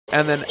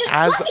And then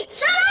as...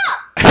 Shut up!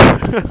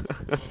 What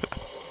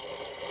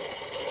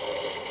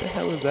the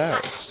hell is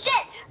that? Ah,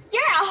 shit!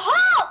 You're a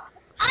hoe!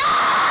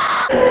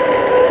 Ah!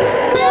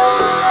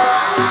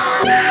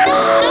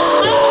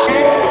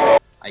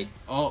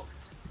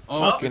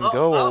 Fucking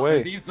go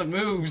away. These the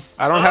moves.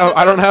 I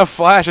don't have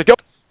flash. Go.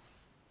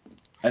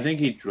 I think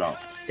he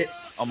dropped.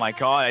 Oh my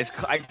god,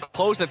 I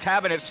closed the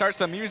tab and it starts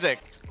the music.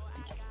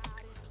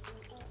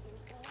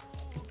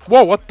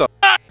 Whoa, what the?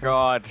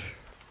 God.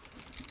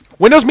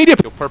 Windows Media.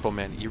 Yo, purple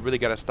man, you really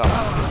gotta stop.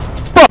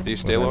 Do you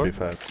stay lower?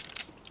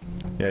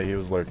 Yeah, he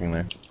was lurking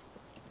there.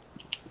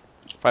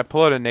 If I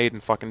pull out a nade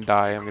and fucking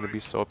die, I'm gonna be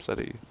so upset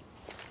at you.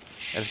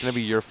 And it's gonna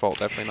be your fault,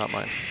 definitely not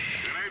mine.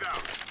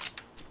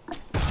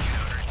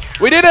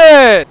 We did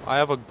it! I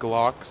have a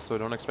Glock, so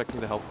don't expect me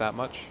to help that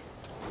much.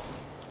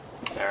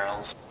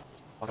 Barrels.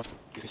 I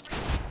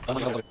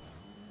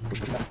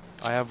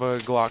have a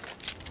Glock.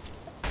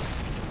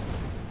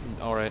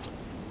 Alright.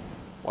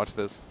 Watch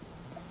this.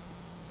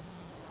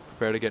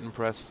 Prepare to get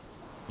impressed.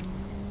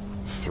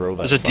 Throw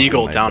that. There's a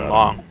deagle down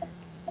long.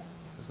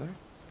 Is there?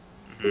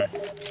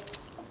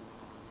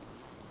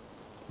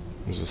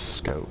 There's a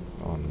scout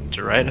on. To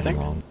your right, I think.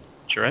 Long.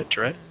 To your right, to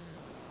your right.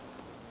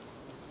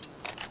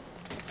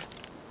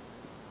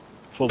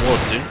 Full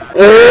bullets, dude.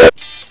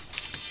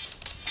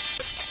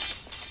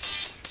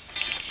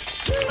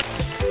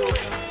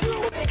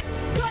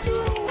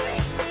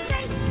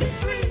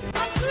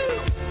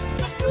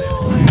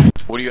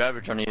 What do you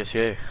average on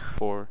ESA?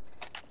 4.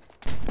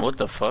 What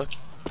the fuck?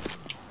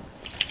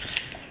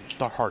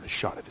 The hardest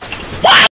shot of his game.